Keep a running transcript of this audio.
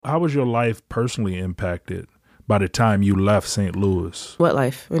how was your life personally impacted by the time you left St. Louis? What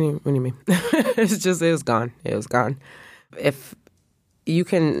life? What do you mean? It was gone. It was gone. If you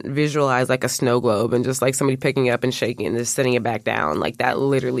can visualize like a snow globe and just like somebody picking it up and shaking it and just setting it back down, like that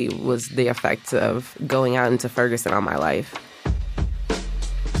literally was the effect of going out into Ferguson on my life.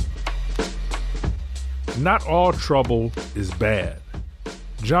 Not all trouble is bad.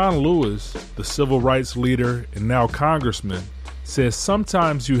 John Lewis, the civil rights leader and now congressman, says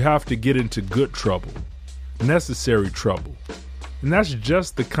sometimes you have to get into good trouble, necessary trouble. And that's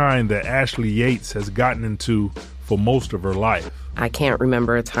just the kind that Ashley Yates has gotten into for most of her life. I can't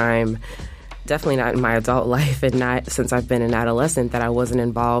remember a time, definitely not in my adult life and not since I've been an adolescent, that I wasn't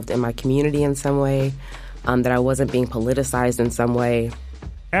involved in my community in some way, that I wasn't being politicized in some way.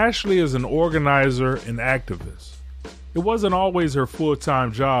 Ashley is an organizer and activist. It wasn't always her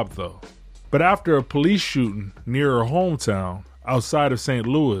full-time job, though. But after a police shooting near her hometown outside of St.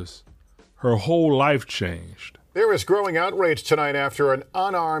 Louis, her whole life changed. There is growing outrage tonight after an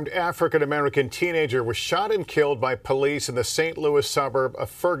unarmed African-American teenager was shot and killed by police in the St. Louis suburb of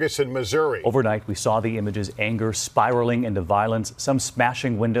Ferguson, Missouri. Overnight, we saw the images, anger spiraling into violence, some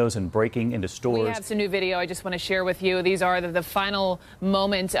smashing windows and breaking into stores. We have some new video I just want to share with you. These are the final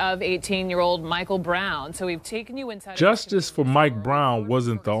moments of 18-year-old Michael Brown. So we've taken you inside. Justice for Mike Brown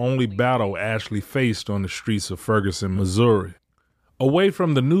wasn't the only battle Ashley faced on the streets of Ferguson, Missouri. Away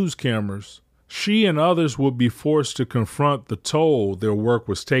from the news cameras, she and others would be forced to confront the toll their work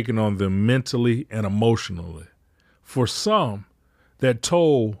was taking on them mentally and emotionally. For some, that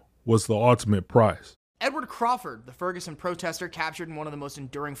toll was the ultimate price. Edward Crawford, the Ferguson protester captured in one of the most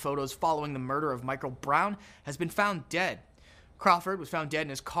enduring photos following the murder of Michael Brown, has been found dead. Crawford was found dead in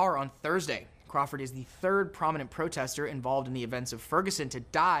his car on Thursday. Crawford is the third prominent protester involved in the events of Ferguson to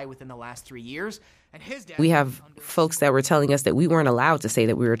die within the last 3 years. And his death. We have folks that were telling us that we weren't allowed to say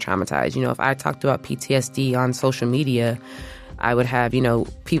that we were traumatized. You know, if I talked about PTSD on social media, I would have,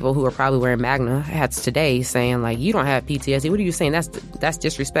 people who are probably wearing Magna hats today saying, like, you don't have PTSD. What are you saying? That's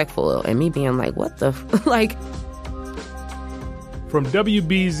disrespectful. And me being like, what the like. From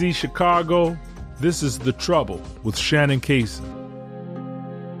WBZ Chicago, this is The Trouble with Shannon Casey.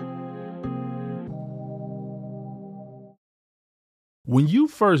 When you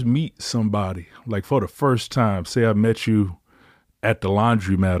first meet somebody, like for the first time, say I met you at the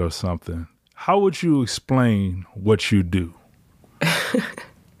laundromat or something, how would you explain what you do?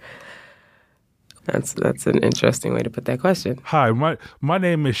 That's an interesting way to put that question. Hi, my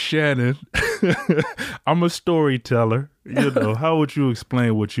name is Shannon. I'm a storyteller. How would you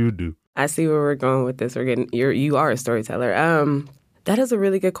explain what you do? I see where we're going with this. You are a storyteller. That is a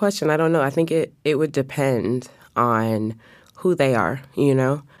really good question. I don't know. I think it would depend on who they are,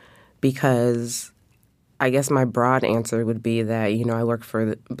 because I guess my broad answer would be that, I work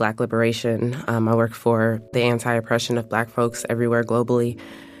for Black liberation. I work for the anti-oppression of Black folks everywhere globally.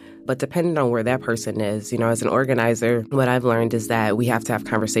 But depending on where that person is, as an organizer, what I've learned is that we have to have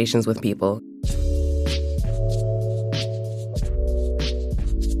conversations with people.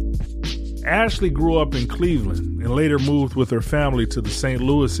 Ashley grew up in Cleveland and later moved with her family to the St.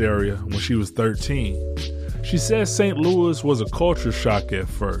 Louis area when she was 13. She says St. Louis was a culture shock at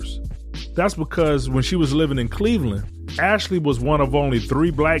first. That's because when she was living in Cleveland, Ashley was one of only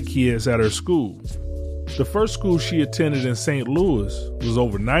 3 Black kids at her school. The first school she attended in St. Louis was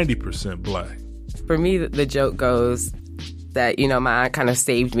over 90% Black. For me, the joke goes that, my aunt kind of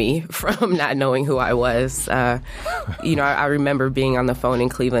saved me from not knowing who I was. I remember being on the phone in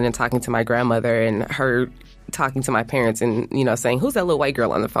Cleveland and talking to my grandmother and her talking to my parents and, saying, who's that little white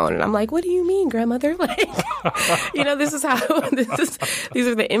girl on the phone? And I'm like, what do you mean, grandmother? Like, these are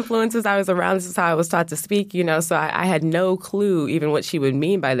the influences I was around. This is how I was taught to speak, so I had no clue even what she would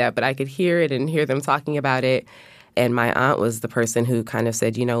mean by that, but I could hear it and hear them talking about it. And my aunt was the person who kind of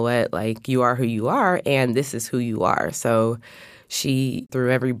said, you know what, like, you are who you are, and this is who you are. So she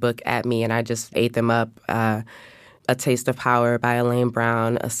threw every book at me, and I just ate them up. A Taste of Power by Elaine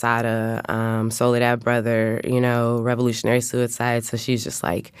Brown, Asada, Soledad Brother, Revolutionary Suicide. So she's just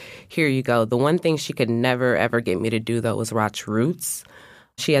like, here you go. The one thing she could never, ever get me to do, though, was watch Roots.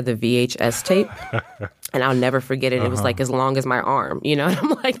 She had the VHS tape, and I'll never forget it. It was like as long as my arm, And I'm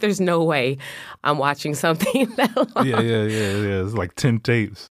like, there's no way I'm watching something that long. Yeah. It's like 10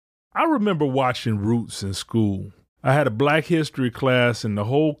 tapes. I remember watching Roots in school. I had a Black history class, and the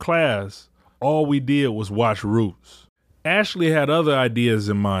whole class, all we did was watch Roots. Ashley had other ideas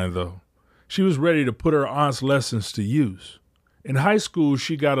in mind, though. She was ready to put her aunt's lessons to use. In high school,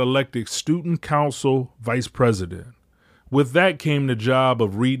 she got elected student council vice president. With that came the job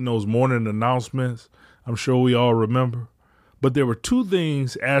of reading those morning announcements I'm sure we all remember. But there were two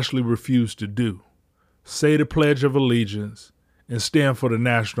things Ashley refused to do: say the Pledge of Allegiance and stand for the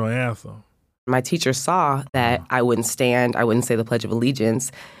national anthem. My teacher saw that I wouldn't stand, I wouldn't say the Pledge of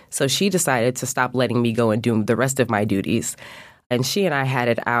Allegiance, so she decided to stop letting me go and do the rest of my duties. And she and I had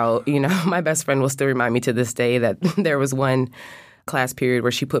it out. You know, my best friend will still remind me to this day that there was one class period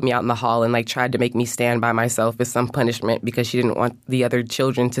where she put me out in the hall and tried to make me stand by myself as some punishment because she didn't want the other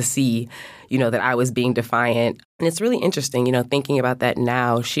children to see, that I was being defiant. And it's really interesting, thinking about that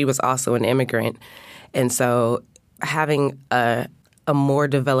now. She was also an immigrant. And so having a more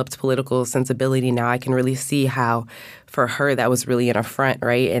developed political sensibility now, I can really see how for her that was really an affront,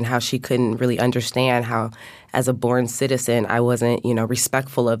 right? And how she couldn't really understand how, as a born citizen, I wasn't,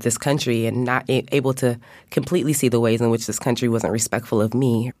 respectful of this country and not able to completely see the ways in which this country wasn't respectful of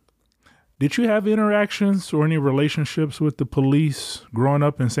me. Did you have interactions or any relationships with the police growing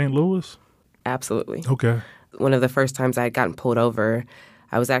up in St. Louis? Absolutely. Okay. One of the first times I had gotten pulled over,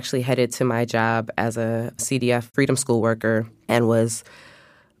 I was actually headed to my job as a CDF Freedom School worker and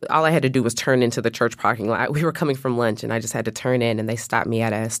all I had to do was turn into the church parking lot. We were coming from lunch and I just had to turn in and they stopped me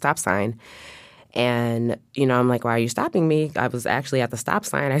at a stop sign. And, I'm like, why are you stopping me? I was actually at the stop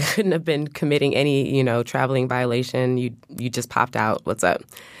sign. I couldn't have been committing any, traveling violation. You just popped out. What's up?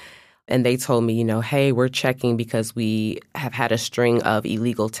 And they told me, hey, we're checking because we have had a string of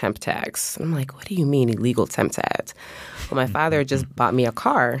illegal temp tags. I'm like, what do you mean illegal temp tags? Well, my father just bought me a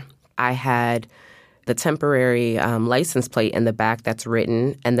car. I had the temporary license plate in the back that's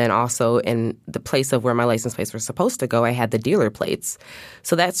written. And then also in the place of where my license plates were supposed to go, I had the dealer plates.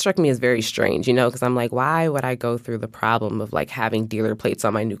 So that struck me as very strange, because I'm like, why would I go through the problem of having dealer plates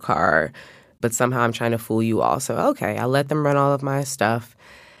on my new car? But somehow I'm trying to fool you all. So, okay, I let them run all of my stuff.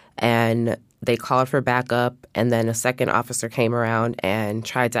 And they called for backup. And then a second officer came around and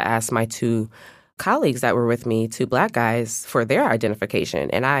tried to ask my two colleagues that were with me, two black guys, for their identification.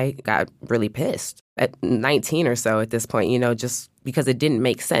 And I got really pissed at 19 or so at this point, just because it didn't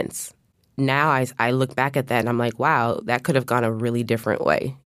make sense. Now I look back at that and I'm like, wow, that could have gone a really different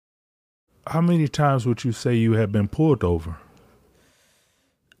way. How many times would you say you have been pulled over?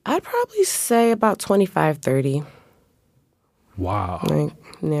 I'd probably say about 25, 30. Wow.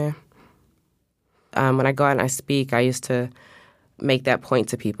 Yeah. When I go out and I speak, I used to make that point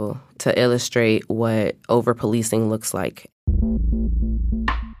to people to illustrate what over-policing looks like.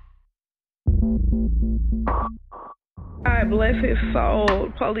 God bless his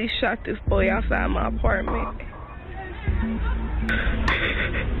soul. Police shot this boy outside my apartment.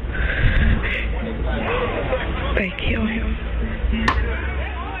 They killed him.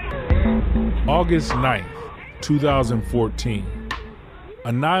 August 9th, 2014.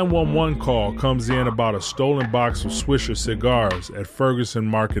 A 911 call comes in about a stolen box of Swisher cigars at Ferguson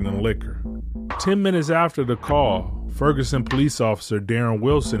Market and Liquor. 10 minutes after the call, Ferguson police officer Darren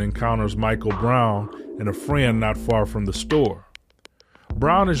Wilson encounters Michael Brown and a friend not far from the store.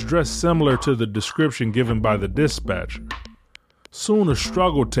 Brown is dressed similar to the description given by the dispatcher. Soon a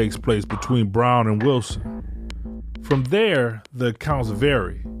struggle takes place between Brown and Wilson. From there, the accounts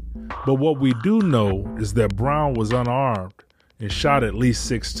vary, but what we do know is that Brown was unarmed and shot at least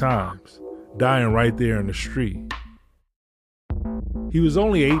 6 times, dying right there in the street. He was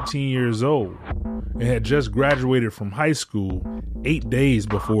only 18 years old and had just graduated from high school 8 days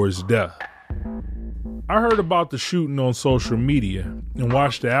before his death. I heard about the shooting on social media and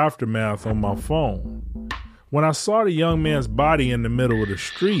watched the aftermath on my phone. When I saw the young man's body in the middle of the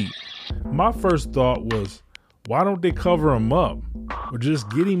street, my first thought was, why don't they cover him up or just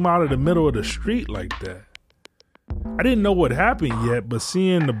get him out of the middle of the street like that? I didn't know what happened yet, but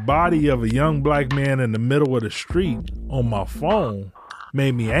seeing the body of a young black man in the middle of the street on my phone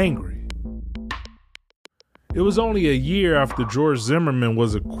made me angry. It was only a year after George Zimmerman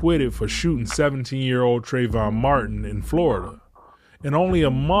was acquitted for shooting 17-year-old Trayvon Martin in Florida, and only a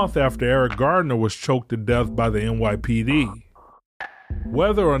month after Eric Gardner was choked to death by the NYPD.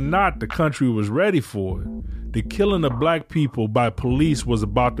 Whether or not the country was ready for it, the killing of black people by police was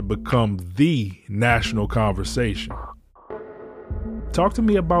about to become the national conversation. Talk to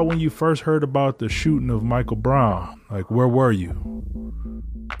me about when you first heard about the shooting of Michael Brown. Where were you?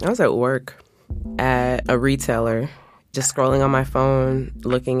 I was at work at a retailer, just scrolling on my phone,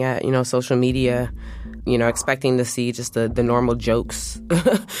 looking at, social media, expecting to see just the normal jokes.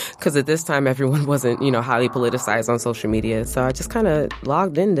 Because at this time, everyone wasn't, highly politicized on social media. So I just kind of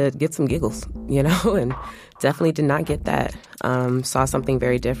logged in to get some giggles, and definitely did not get that. Saw something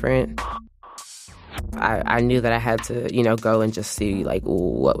very different. I knew that I had to, go and just see,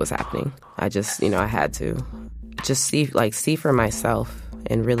 what was happening. I just, I had to just see for myself.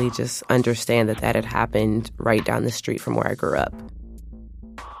 and really just understand that that had happened right down the street from where I grew up.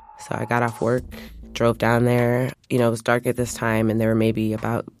 So I got off work, drove down there. You know, it was dark at this time, and there were maybe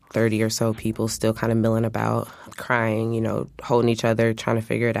about 30 or so people still kind of milling about, crying, you know, holding each other, trying to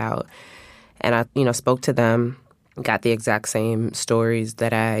figure it out. And I, you know, spoke to them, got the exact same stories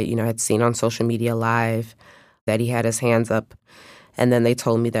that I, you know, had seen on social media live, that he had his hands up. And then they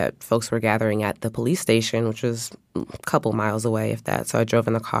told me that folks were gathering at the police station, which was a couple miles away, if that. So I drove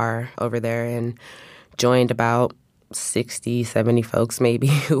in the car over there and joined about 60, 70 folks maybe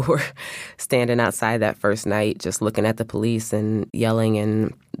who were standing outside that first night just looking at the police and yelling.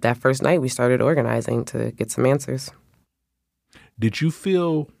 And that first night we started organizing to get some answers. Did you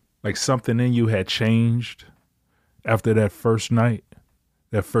feel like something in you had changed after that first night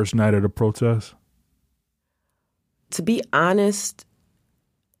of the protest? To be honest,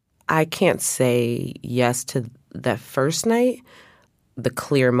 I can't say yes to that first night. The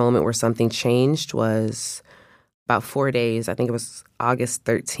clear moment where something changed was about 4 days, I think it was August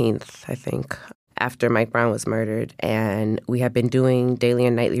 13th, I think, after Mike Brown was murdered. And we had been doing daily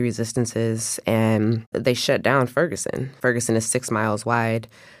and nightly resistances, and they shut down Ferguson. Ferguson is 6 miles wide.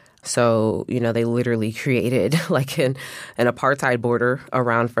 So, you know, they literally created like an apartheid border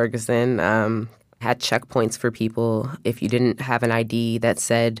around Ferguson, had checkpoints for people. If you didn't have an ID that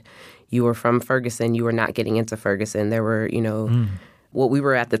said you were from Ferguson, you were not getting into Ferguson. There were, you know, what we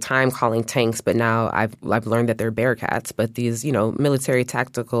were at the time calling tanks, but now I've learned that they're Bearcats. But these, you know, military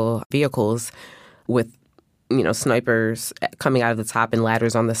tactical vehicles with, you know, snipers coming out of the top and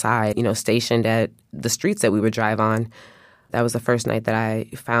ladders on the side, you know, stationed at the streets that we would drive on. That was the first night that I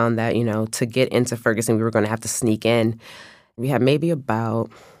found that, you know, to get into Ferguson, we were going to have to sneak in. We had maybe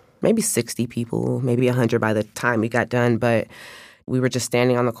 60 people, maybe 100 by the time we got done. But we were just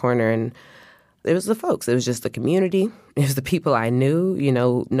standing on the corner, and it was the folks. It was just the community. It was the people I knew. You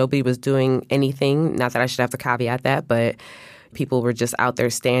know, nobody was doing anything. Not that I should have to caveat that, but people were just out there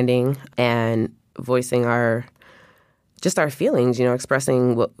standing and voicing our feelings, you know,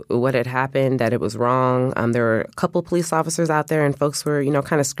 expressing what had happened, that it was wrong. There were a couple police officers out there, and folks were, you know,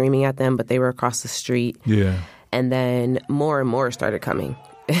 kind of screaming at them, but they were across the street. Yeah. And then more and more started coming,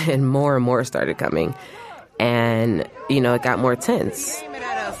 and more and more started coming. And, you know, it got more tense.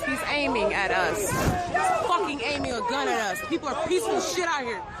 He's aiming at us. He's fucking aiming a gun at us. People are peaceful as shit out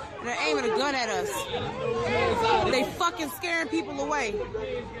here, and they're aiming a gun at us. They fucking scaring people away.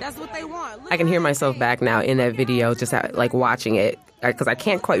 That's what they want. I can hear myself back now in that video, just like watching it, because I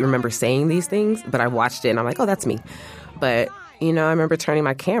can't quite remember saying these things, but I watched it and I'm like, oh, that's me. But, you know, I remember turning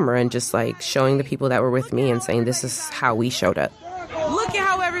my camera and just like showing the people that were with me and saying, this is how we showed up. Look at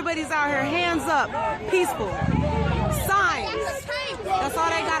how everybody's out here, hands up, peaceful. Signs. That's all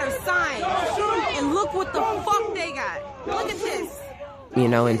they got are signs. And look what the fuck they got. Look at this. You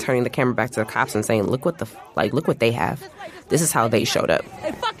know, and turning the camera back to the cops and saying, look what they have. This is how they showed up.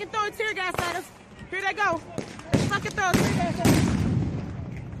 They fucking throwing tear gas at us. Here they go. Fucking throwing tear gas at us.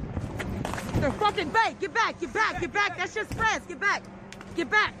 They're fucking bait. Get back, get back, get back. That's just friends. Get back. Get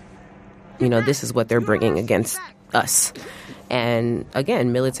back. You know, this is what they're bringing against us. And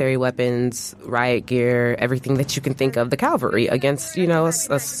again, military weapons, riot gear, everything that you can think of, the cavalry against, you know, a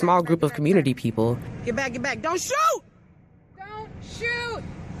small group of community people. Get back, get back. Don't shoot! Don't shoot!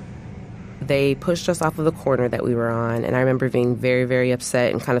 They pushed us off of the corner that we were on, and I remember being very, very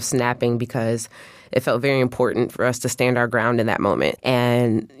upset and kind of snapping because it felt very important for us to stand our ground in that moment.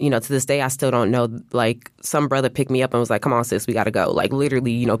 And, you know, to this day, I still don't know, like, some brother picked me up and was like, come on, sis, we got to go. Like,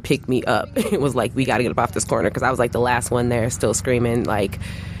 literally, you know, picked me up. It was like, we got to get up off this corner, because I was, like, the last one there still screaming, like,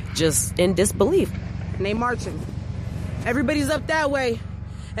 just in disbelief. And they marching. Everybody's up that way,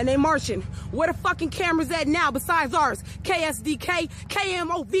 and they marching. Where the fucking cameras at now besides ours? KSDK,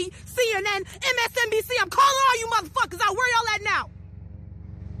 KMOV, CNN, MSNBC. I'm calling all you motherfuckers out. Where y'all at now?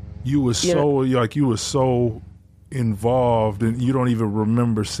 You were so involved, and you don't even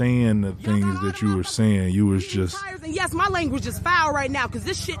remember saying the things that you were saying. You was just... And yes, my language is foul right now, because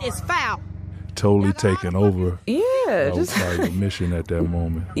this shit is foul. Totally taking over. Yeah. That was like the mission at that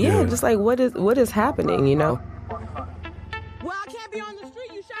moment. Yeah, just like, what is happening, you know? Well, I can't be on the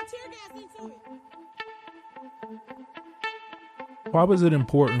street. You shot tear gas into it. Why was it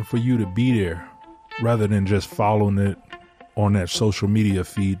important for you to be there rather than just following it on that social media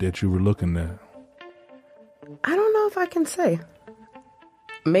feed that you were looking at? I don't know if I can say.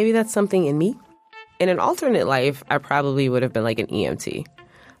 Maybe that's something in me. In an alternate life, I probably would have been like an EMT.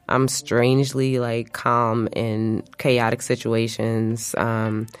 I'm strangely like calm in chaotic situations.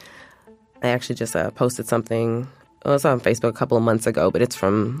 I actually just posted something. Well, it's on Facebook a couple of months ago, but it's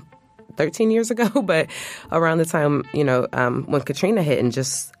from 13 years ago, but around the time, when Katrina hit, and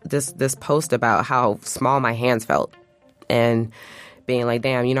just this post about how small my hands felt and being like,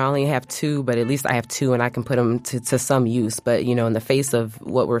 damn, I only have 2, but at least I have 2 and I can put them to some use. But, in the face of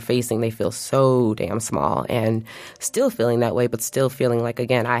what we're facing, they feel so damn small, and still feeling that way, but still feeling like,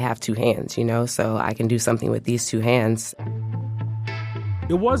 again, I have 2 hands, so I can do something with these 2 hands.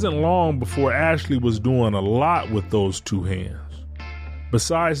 It wasn't long before Ashley was doing a lot with those 2 hands.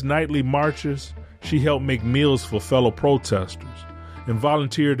 Besides nightly marches, she helped make meals for fellow protesters and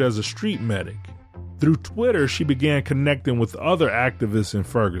volunteered as a street medic. Through Twitter, she began connecting with other activists in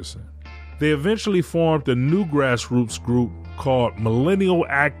Ferguson. They eventually formed a new grassroots group called Millennial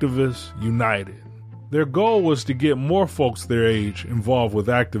Activists United. Their goal was to get more folks their age involved with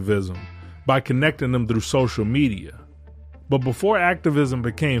activism by connecting them through social media. But before activism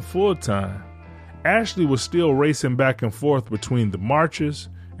became full-time, Ashley was still racing back and forth between the marches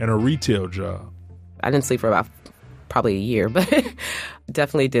and her retail job. I didn't sleep for about probably a year, but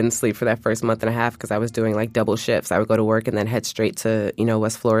definitely didn't sleep for that first month and a half because I was doing like double shifts. I would go to work and then head straight to,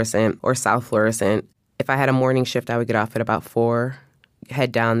 West Florissant or South Florissant. If I had a morning shift, I would get off at about 4,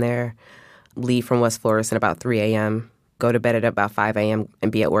 head down there, leave from West Florissant about 3 a.m., go to bed at about 5 a.m.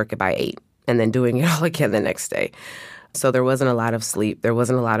 and be at work by 8, and then doing it all again the next day. So there wasn't a lot of sleep. There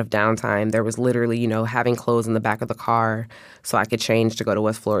wasn't a lot of downtime. There was literally, having clothes in the back of the car so I could change to go to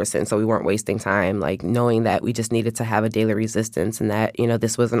West Florissant so we weren't wasting time, like knowing that we just needed to have a daily resistance and that,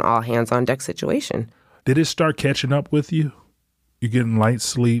 this was an all hands on deck situation. Did it start catching up with you? You getting light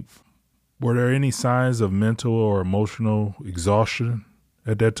sleep? Were there any signs of mental or emotional exhaustion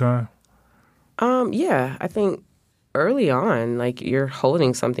at that time? Yeah, I think early on, like you're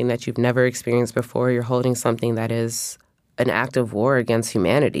holding something that you've never experienced before. You're holding something that is an act of war against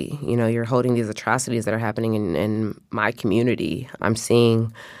humanity. You're holding these atrocities that are happening in my community. I'm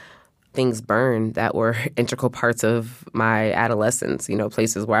seeing things burn that were integral parts of my adolescence,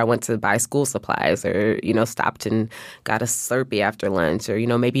 places where I went to buy school supplies or, stopped and got a Slurpee after lunch or,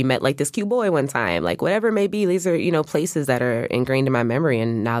 maybe met like this cute boy one time, like whatever it may be. These are, places that are ingrained in my memory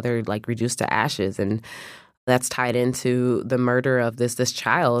and now they're like reduced to ashes. And that's tied into the murder of this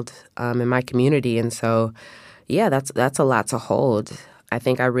child in my community. And so, yeah, that's a lot to hold. I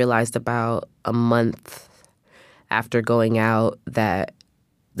think I realized about a month after going out that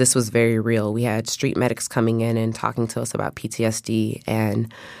this was very real. We had street medics coming in and talking to us about PTSD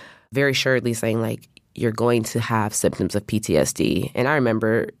and very assuredly saying, like, you're going to have symptoms of PTSD. And I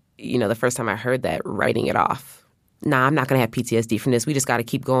remember, the first time I heard that, writing it off. Nah, I'm not going to have PTSD from this. We just got to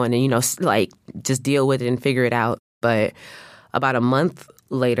keep going and, just deal with it and figure it out. But about a month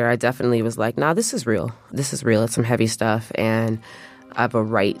later, I definitely was like, nah, this is real. This is real. It's some heavy stuff. And I have a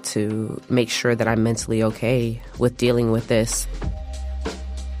right to make sure that I'm mentally okay with dealing with this.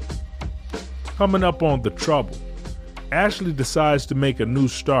 Coming up on The Trouble, Ashley decides to make a new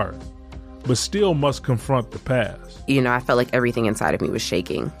start, but still must confront the past. I felt like everything inside of me was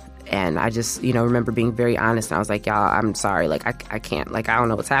shaking. And I just, remember being very honest. And I was like, y'all, I'm sorry. Like, I can't. Like, I don't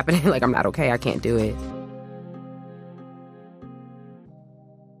know what's happening. Like, I'm not okay. I can't do it.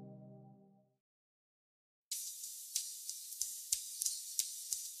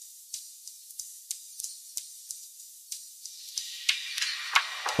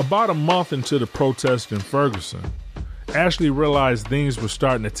 About a month into the protest in Ferguson, Ashley realized things were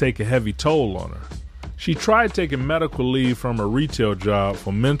starting to take a heavy toll on her. She tried taking medical leave from her retail job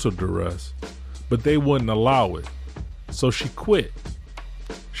for mental duress, but they wouldn't allow it, so she quit.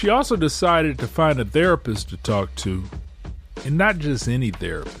 She also decided to find a therapist to talk to, and not just any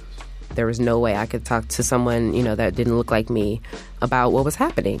therapist. There was no way I could talk to someone, that didn't look like me about what was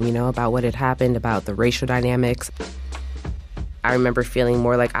happening, about what had happened, about the racial dynamics. I remember feeling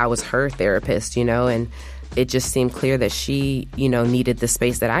more like I was her therapist, and it just seemed clear that she, needed the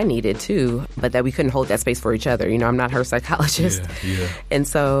space that I needed too, but that we couldn't hold that space for each other. I'm not her psychologist. Yeah. And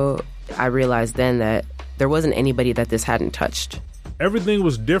so I realized then that there wasn't anybody that this hadn't touched. Everything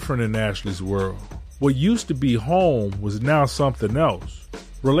was different in Ashley's world. What used to be home was now something else.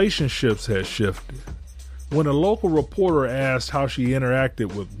 Relationships had shifted. When a local reporter asked how she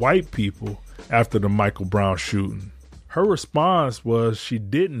interacted with white people after the Michael Brown shooting, her response was she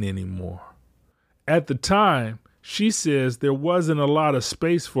didn't anymore. At the time, she says there wasn't a lot of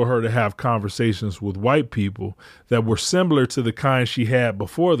space for her to have conversations with white people that were similar to the kind she had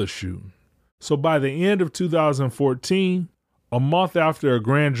before the shooting. So by the end of 2014, a month after a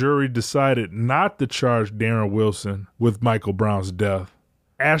grand jury decided not to charge Darren Wilson with Michael Brown's death,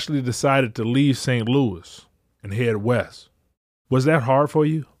 Ashley decided to leave St. Louis and head west. Was that hard for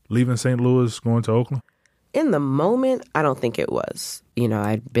you, leaving St. Louis, going to Oakland? In the moment, I don't think it was.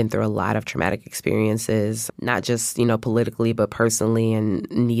 I'd been through a lot of traumatic experiences, not just, politically, but personally, and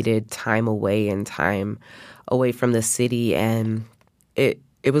needed time away and time away from the city. And it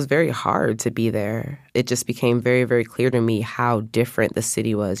was very hard to be there. It just became very, very clear to me how different the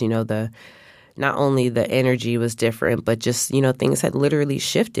city was. Not only the energy was different, but just, things had literally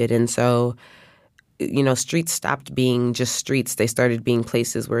shifted. And so, streets stopped being just streets. They started being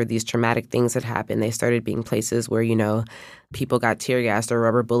places where these traumatic things had happened. They started being places where, people got tear gassed or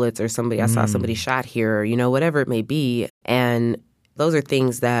rubber bullets or I saw somebody shot here or, whatever it may be. And those are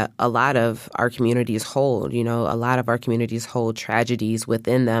things that a lot of our communities hold. A lot of our communities hold tragedies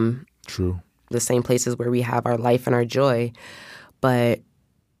within them. True. The same places where we have our life and our joy. But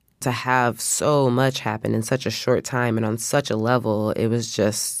to have so much happen in such a short time and on such a level, it was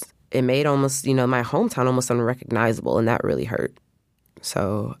just... It made almost, my hometown almost unrecognizable, and that really hurt.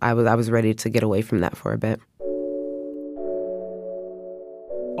 So I was ready to get away from that for a bit.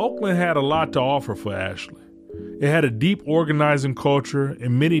 Oakland had a lot to offer for Ashley. It had a deep organizing culture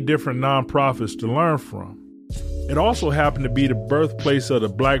and many different nonprofits to learn from. It also happened to be the birthplace of the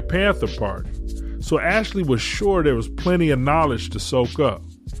Black Panther Party, so Ashley was sure there was plenty of knowledge to soak up.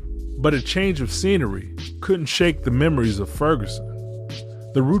 But a change of scenery couldn't shake the memories of Ferguson.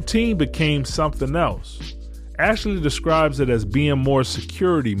 The routine became something else. Ashley describes it as being more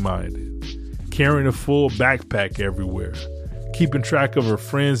security-minded, carrying a full backpack everywhere, keeping track of her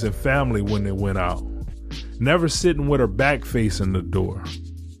friends and family when they went out, never sitting with her back facing the door.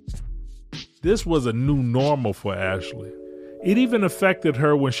 This was a new normal for Ashley. It even affected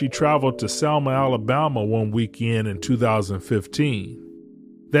her when she traveled to Selma, Alabama one weekend in 2015.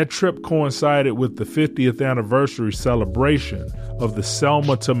 That trip coincided with the 50th anniversary celebration of the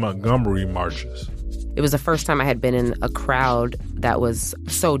Selma to Montgomery marches. It was the first time I had been in a crowd that was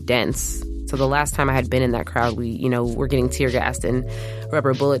so dense. So the last time I had been in that crowd, we were getting tear gassed and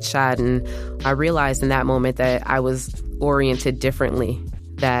rubber bullet shot. And I realized in that moment that I was oriented differently,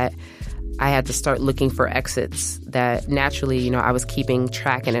 that I had to start looking for exits, that naturally, I was keeping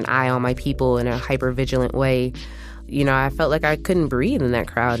track and an eye on my people in a hyper-vigilant way. I felt like I couldn't breathe in that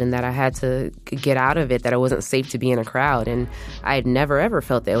crowd and that I had to get out of it, that it wasn't safe to be in a crowd. And I had never, ever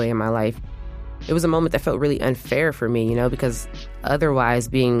felt that way in my life. It was a moment that felt really unfair for me, because otherwise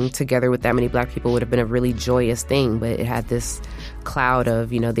being together with that many Black people would have been a really joyous thing. But it had this cloud of,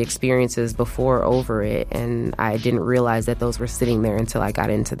 the experiences before over it. And I didn't realize that those were sitting there until I got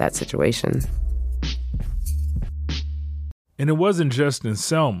into that situation. And it wasn't just in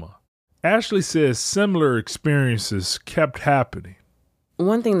Selma. Ashley says similar experiences kept happening.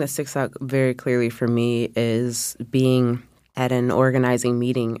 One thing that sticks out very clearly for me is being at an organizing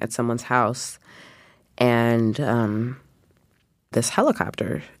meeting at someone's house, and this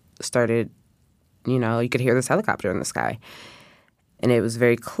helicopter started, you could hear this helicopter in the sky. And it was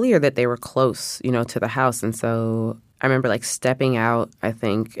very clear that they were close, to the house. And so I remember stepping out, I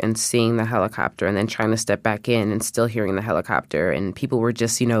think, and seeing the helicopter and then trying to step back in and still hearing the helicopter. And people were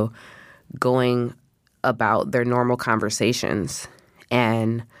just, going about their normal conversations.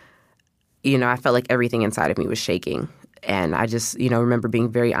 And, I felt like everything inside of me was shaking. And I just, remember being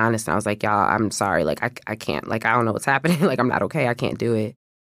very honest. And I was like, y'all, I'm sorry. I can't. I don't know what's happening. I'm not okay. I can't do it.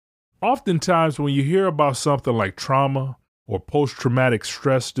 Oftentimes when you hear about something like trauma or post-traumatic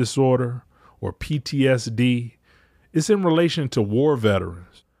stress disorder or PTSD, it's in relation to war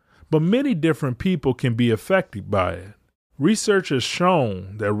veterans. But many different people can be affected by it. Research has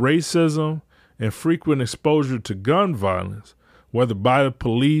shown that racism and frequent exposure to gun violence, whether by the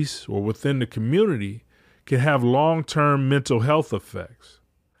police or within the community, can have long-term mental health effects.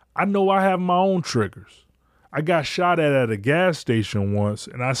 I know I have my own triggers. I got shot at a gas station once,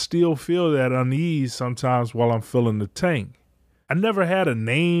 and I still feel that unease sometimes while I'm filling the tank. I never had a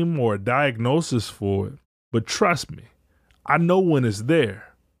name or a diagnosis for it, but trust me, I know when it's there.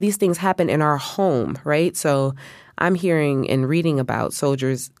 These things happen in our home, right? So I'm hearing and reading about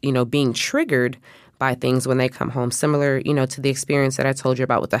soldiers, being triggered by things when they come home, similar, to the experience that I told you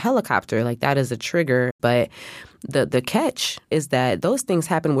about with the helicopter. That is a trigger. But the catch is that those things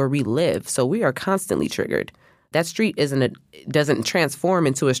happen where we live. So we are constantly triggered. That street doesn't transform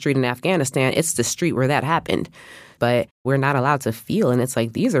into a street in Afghanistan. It's the street where that happened. But we're not allowed to feel. And it's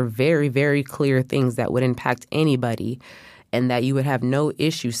these are very, very clear things that would impact anybody, and that you would have no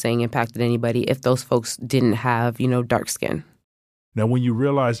issue saying impacted anybody if those folks didn't have, dark skin. Now, when you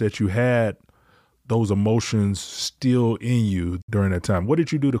realized that you had those emotions still in you during that time, what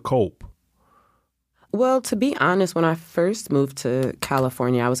did you do to cope? Well, to be honest, when I first moved to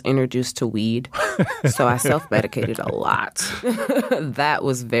California, I was introduced to weed. So I self-medicated a lot. That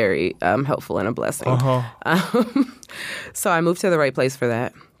was very helpful and a blessing. So I moved to the right place for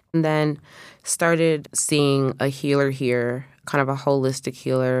that. And then started seeing a healer here, kind of a holistic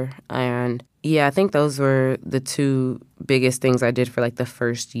healer. And yeah, I think those were the two biggest things I did for like the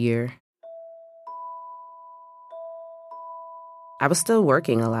first year. I was still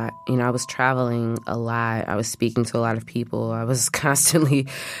working a lot. I was traveling a lot. I was speaking to a lot of people. I was constantly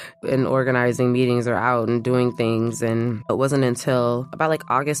in organizing meetings or out and doing things. And it wasn't until about like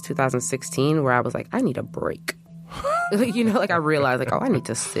August 2016 where I was like, I need a break. I realized like, I need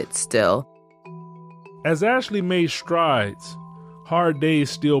to sit still. As Ashley made strides, hard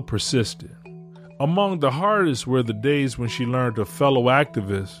days still persisted. Among the hardest were the days when she learned of fellow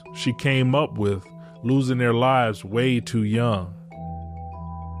activists she came up with losing their lives way too young.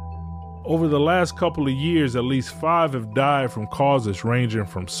 Over the last couple of years, at least 5 have died from causes ranging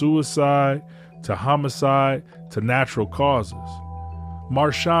from suicide to homicide to natural causes.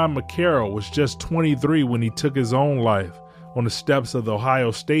 Marshawn McCarroll was just 23 when he took his own life on the steps of the Ohio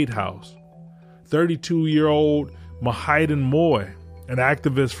State House. 32-year-old Mahidan Moy, an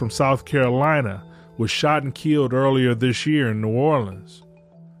activist from South Carolina, was shot and killed earlier this year in New Orleans.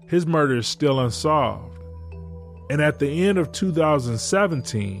 His murder is still unsolved. And at the end of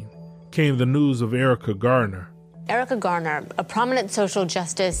 2017, came the news of Erica Garner. Erica Garner, a prominent social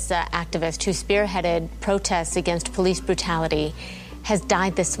justice activist who spearheaded protests against police brutality, has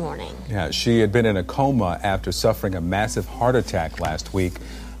died this morning. Yeah, she had been in a coma after suffering a massive heart attack last week,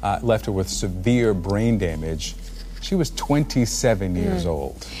 left her with severe brain damage. She was 27 years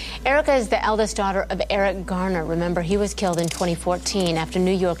old. Erica is the eldest daughter of Eric Garner. Remember, he was killed in 2014 after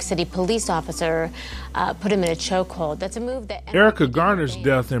New York City police officer put him in a chokehold. That's a move that... Erica Garner's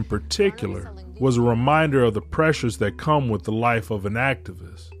death in particular was a reminder of the pressures that come with the life of an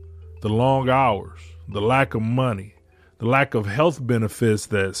activist. The long hours, the lack of money, the lack of health benefits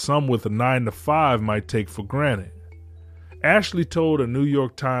that some with a 9-to-5 might take for granted. Ashley told a New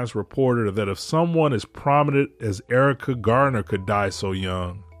York Times reporter that if someone as prominent as Erica Garner could die so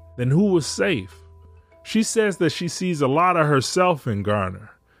young, then who was safe? She says that she sees a lot of herself in Garner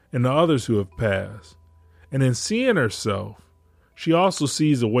and the others who have passed. And in seeing herself, she also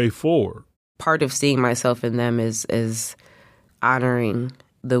sees a way forward. Part of seeing myself in them is honoring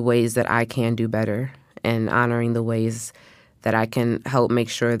the ways that I can do better and honoring the ways that I can help make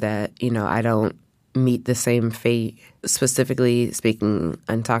sure that, I don't meet the same fate. Specifically speaking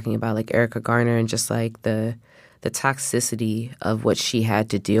and talking about like Erica Garner and just like the toxicity of what she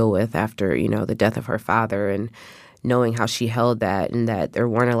had to deal with after, the death of her father, and knowing how she held that, and that there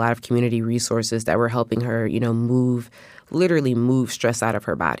weren't a lot of community resources that were helping her, literally move stress out of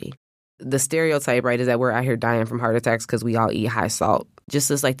her body. The stereotype, right, is that we're out here dying from heart attacks because we all eat high salt. Just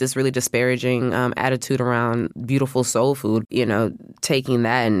as like this really disparaging attitude around beautiful soul food, taking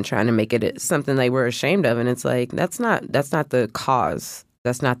that and trying to make it something like we're ashamed of. And it's like, that's not the cause.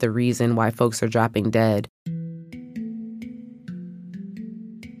 That's not the reason why folks are dropping dead.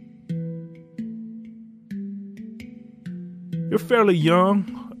 You're fairly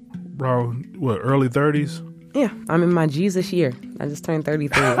young, around, early 30s? Yeah, I'm in my Jesus year. I just turned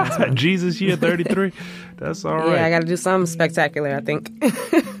 33 last month. Jesus year, 33? That's all right. Yeah, I got to do something spectacular, I think.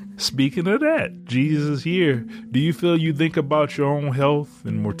 Speaking of that, Jesus year, do you feel you think about your own health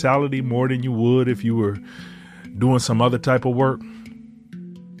and mortality more than you would if you were doing some other type of work?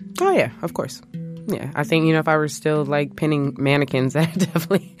 Oh, yeah, of course. Yeah, I think, if I were still like pinning mannequins, I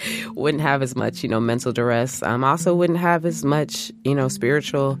definitely wouldn't have as much, mental duress. I also wouldn't have as much,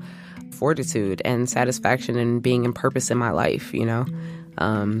 spiritual fortitude and satisfaction and being in purpose in my life,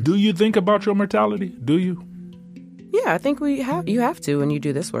 Do you think about your mortality? Do you? Yeah, I think you have to when you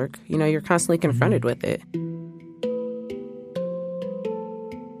do this work. You're constantly confronted with it.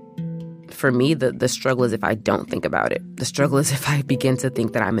 For me, the struggle is if I don't think about it. The struggle is if I begin to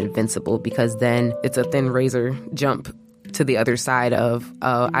think that I'm invincible, because then it's a thin razor jump to the other side of,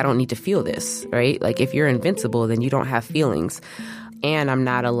 I don't need to feel this, right? Like if you're invincible, then you don't have feelings. And I'm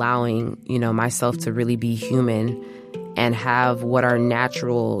not allowing, myself to really be human and have what are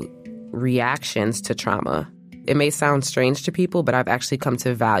natural reactions to trauma. It may sound strange to people, but I've actually come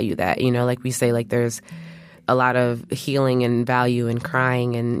to value that. Like we say, like there's a lot of healing and value in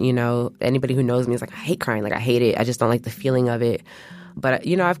crying. And, anybody who knows me is like, I hate crying. Like I hate it. I just don't like the feeling of it. But,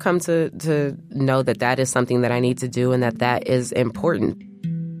 I've come to know that is something that I need to do and that is important.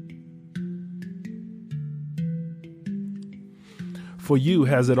 For you,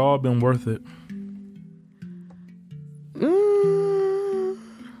 has it all been worth it?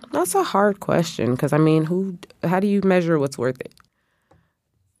 That's That's a hard question because, I mean, how do you measure what's worth it?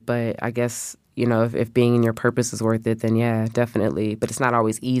 But I guess, you know, if being in your purpose is worth it, then yeah, definitely. But it's not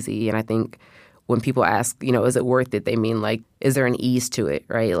always easy. And I think when people ask, you know, is it worth it? They mean, like, is there an ease to it,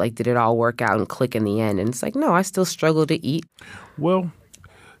 right? Like, did it all work out and click in the end? And it's like, no, I still struggle to eat. Well,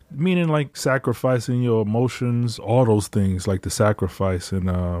 meaning like sacrificing your emotions, all those things, like the sacrifice.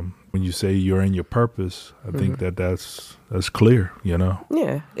 And when you say you're in your purpose, I think that's clear, you know?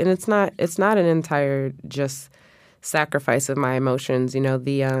 Yeah. And it's not an entire just sacrifice of my emotions. You know,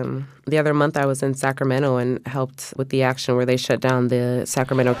 the other month I was in Sacramento and helped with the action where they shut down the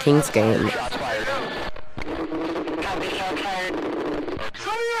Sacramento Kings game.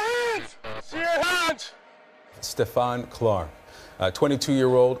 Stephon Clark, a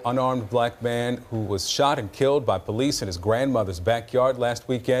 22-year-old unarmed black man who was shot and killed by police in his grandmother's backyard last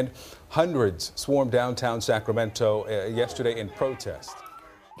weekend. Hundreds swarmed downtown Sacramento yesterday in protest.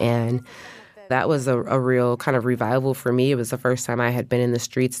 And that was a real kind of revival for me. It was the first time I had been in the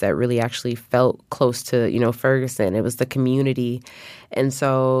streets that really actually felt close to, you know, Ferguson. It was the community. And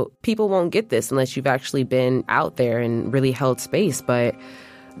so people won't get this unless you've actually been out there and really held space. But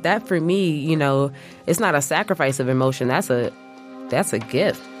that for me, you know, it's not a sacrifice of emotion. That's a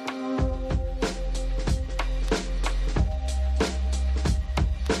gift.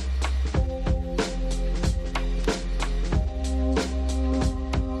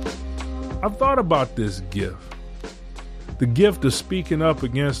 I've thought about this gift. The gift of speaking up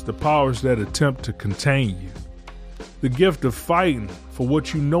against the powers that attempt to contain you. The gift of fighting for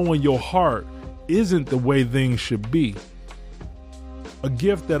what you know in your heart isn't the way things should be. A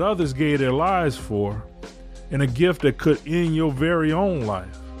gift that others gave their lives for, and a gift that could end your very own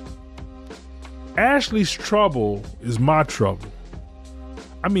life. Ashley's trouble is my trouble.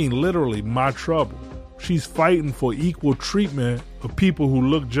 I mean, literally my trouble. She's fighting for equal treatment of people who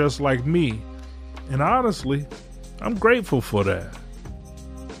look just like me. And honestly, I'm grateful for that.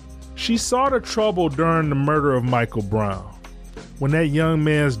 She saw the trouble during the murder of Michael Brown, when that young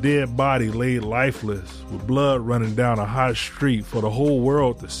man's dead body laid lifeless with blood running down a hot street for the whole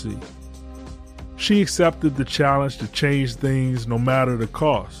world to see. She accepted the challenge to change things no matter the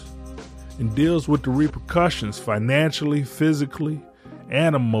cost, and deals with the repercussions financially, physically,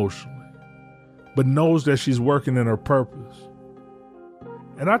 and emotionally, but knows that she's working in her purpose.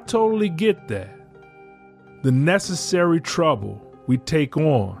 And I totally get that. The necessary trouble we take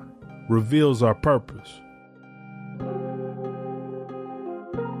on reveals our purpose.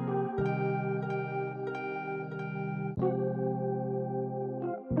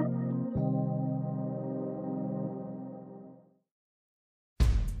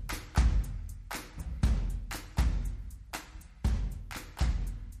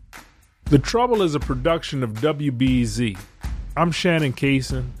 The Trouble is a production of WBZ. I'm Shannon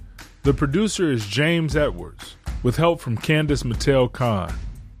Kaysen. The producer is James Edwards, with help from Candace Mattel-Khan.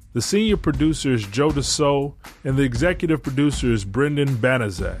 The senior producer is Joe Dassault, and the executive producer is Brendan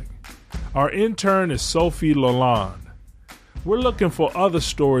Banaszak. Our intern is Sophie Lalonde. We're looking for other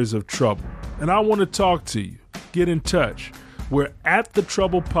stories of trouble, and I want to talk to you. Get in touch. We're at The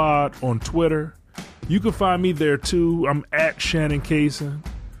Trouble Pod on Twitter. You can find me there too. I'm at Shannon Kaysen.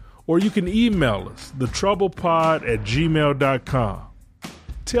 Or you can email us, thetroublepod@gmail.com.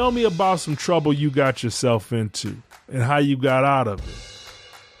 Tell me about some trouble you got yourself into and how you got out of it.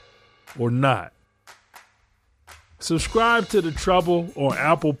 Or not. Subscribe to The Trouble on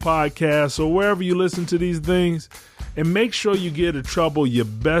Apple Podcasts or wherever you listen to these things, and make sure you give The Trouble your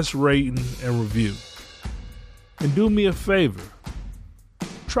best rating and review. And do me a favor.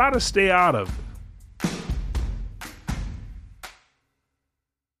 Try to stay out of it.